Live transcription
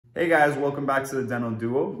Hey guys, welcome back to the Dental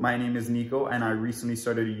Duo. My name is Nico and I recently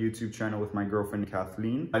started a YouTube channel with my girlfriend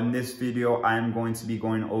Kathleen. In this video, I am going to be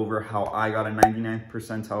going over how I got a 99th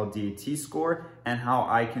percentile DAT score and how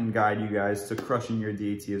I can guide you guys to crushing your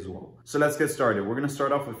DAT as well. So let's get started. We're going to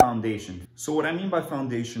start off with foundation. So what I mean by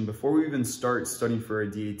foundation, before we even start studying for a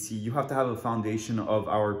DAT, you have to have a foundation of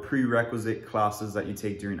our prerequisite classes that you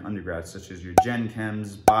take during undergrad, such as your Gen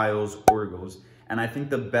Chems, Bios, Orgos. And I think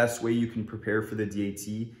the best way you can prepare for the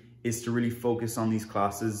DAT is to really focus on these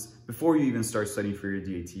classes before you even start studying for your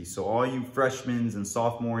DAT. So all you freshmen and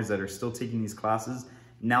sophomores that are still taking these classes,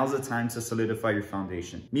 now's the time to solidify your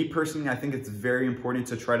foundation. Me personally, I think it's very important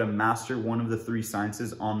to try to master one of the 3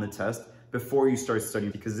 sciences on the test before you start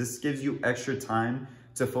studying, because this gives you extra time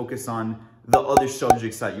to focus on the other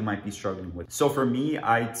subjects that you might be struggling with. So for me,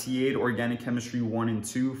 I TA'd Organic Chemistry 1 and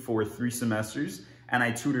 2 for 3 semesters. And I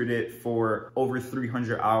tutored it for over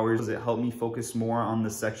 300 hours. It helped me focus more on the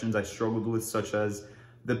sections I struggled with, such as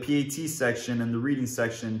the PAT section and the reading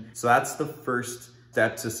section. So that's the first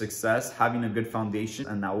step to success, having a good foundation,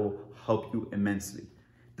 and that will help you immensely.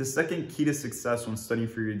 The second key to success when studying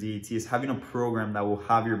for your DAT is having a program that will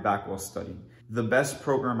have your back while studying. The best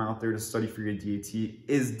program out there to study for your DAT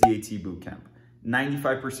is DAT Bootcamp.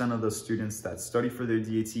 95% of the students that study for their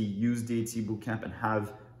DAT use DAT Bootcamp and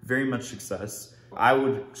have very much success. I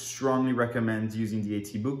would strongly recommend using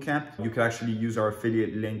DAT Bootcamp. You could actually use our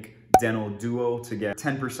affiliate link Dental Duo to get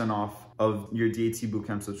 10% off of your DAT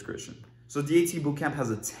Bootcamp subscription. So DAT Bootcamp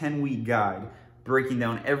has a 10-week guide breaking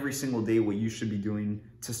down every single day what you should be doing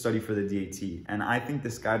to study for the DAT. And I think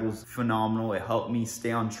this guide was phenomenal. It helped me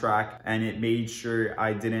stay on track and it made sure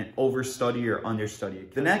I didn't overstudy or understudy.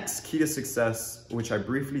 The next key to success, which I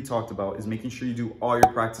briefly talked about, is making sure you do all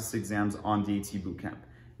your practice exams on DAT Bootcamp.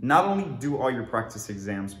 Not only do all your practice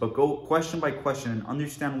exams, but go question by question and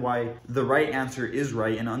understand why the right answer is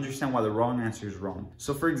right and understand why the wrong answer is wrong.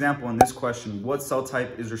 So for example, in this question, what cell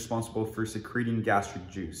type is responsible for secreting gastric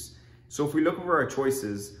juice? So if we look over our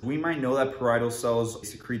choices, we might know that parietal cells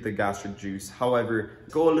secrete the gastric juice. However,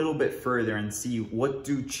 go a little bit further and see what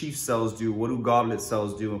do chief cells do, what do goblet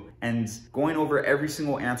cells do, and going over every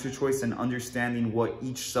single answer choice and understanding what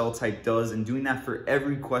each cell type does and doing that for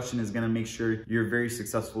every question is gonna make sure you're very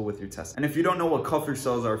successful with your test. And if you don't know what Kupffer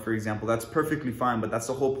cells are, for example, that's perfectly fine, but that's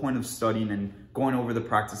the whole point of studying and going over the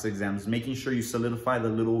practice exams, making sure you solidify the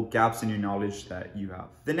little gaps in your knowledge that you have.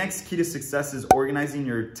 The next key to success is organizing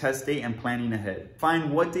your test date and planning ahead.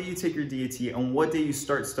 Find what day you take your DAT and what day you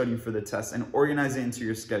start studying for the test and organize it into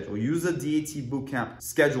your schedule. Use a DAT Bootcamp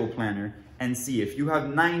schedule planner and see if you have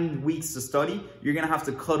 9 weeks to study, you're gonna have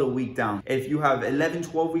to cut a week down. If you have 11,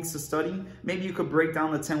 12 weeks to study, maybe you could break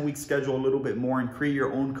down the 10-week schedule a little bit more and create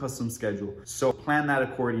your own custom schedule. So plan that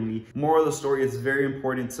accordingly. Moral of the story, it's very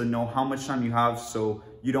important to know how much time you have so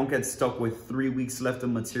you don't get stuck with 3 weeks left of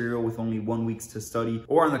material with only 1 week to study.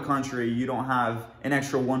 Or on the contrary, you don't have an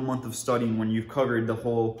extra 1 month of studying when you've covered the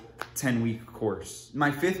whole 10-week course. My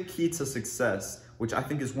 5th key to success, which I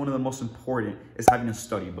think is one of the most important, is having a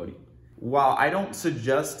study buddy. While I don't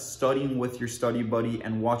suggest studying with your study buddy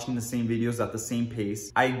and watching the same videos at the same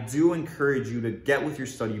pace, I do encourage you to get with your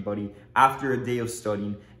study buddy after a day of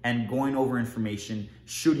studying and going over information,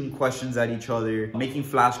 shooting questions at each other, making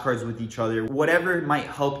flashcards with each other, whatever might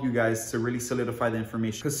help you guys to really solidify the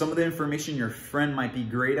information. Because some of the information your friend might be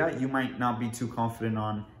great at, you might not be too confident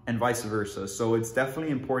on, and vice versa. So it's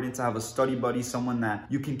definitely important to have a study buddy, someone that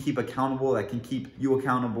you can keep accountable, that can keep you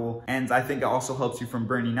accountable. And I think it also helps you from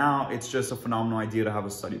burning out. It's just a phenomenal idea to have a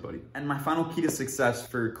study buddy. And my final key to success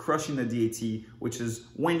for crushing the DAT, which is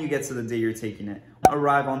when you get to the day you're taking it,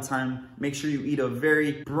 arrive on time, make sure you eat a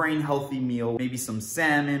very brain healthy meal, maybe some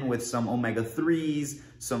salmon with some omega-3s,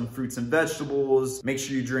 some fruits and vegetables. Make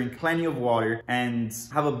sure you drink plenty of water and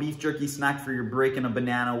have a beef jerky snack for your break and a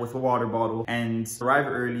banana with a water bottle, and arrive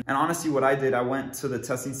early. And honestly, what I did, I went to the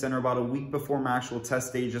testing center about a week before my actual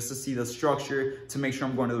test day just to see the structure, to make sure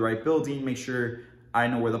I'm going to the right building, make sure I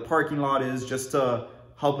know where the parking lot is, just to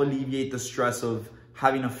help alleviate the stress of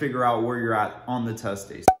having to figure out where you're at on the test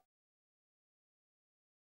days.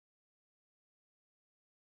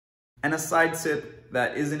 And a side tip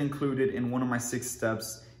that isn't included in one of my 6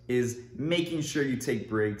 steps is making sure you take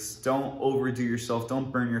breaks. Don't overdo yourself.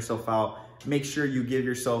 Don't burn yourself out. Make sure you give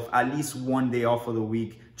yourself at least 1 day off of the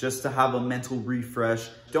week just to have a mental refresh.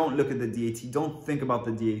 Don't look at the DAT. Don't think about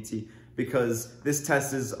the DAT. because this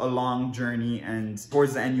test is a long journey and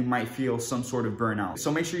towards the end you might feel some sort of burnout.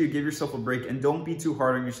 So make sure you give yourself a break and don't be too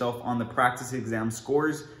hard on yourself on the practice exam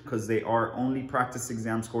scores, because they are only practice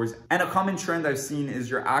exam scores. And a common trend I've seen is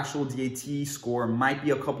your actual DAT score might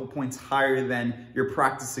be a couple points higher than your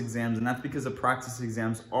practice exams, and that's because the practice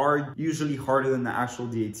exams are usually harder than the actual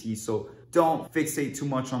DAT. So don't fixate too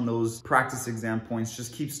much on those practice exam points.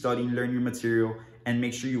 Just keep studying, learn your material, and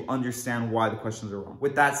make sure you understand why the questions are wrong.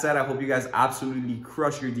 With that said, I hope you guys absolutely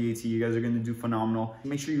crush your DAT. You guys are gonna do phenomenal.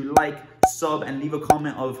 Make sure you like, sub, and leave a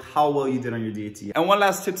comment of how well you did on your DAT. And one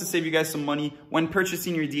last tip to save you guys some money: when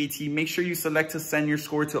purchasing your DAT, make sure you select to send your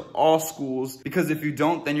score to all schools, because if you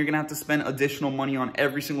don't, then you're gonna have to spend additional money on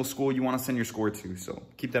every single school you wanna send your score to. So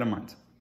keep that in mind.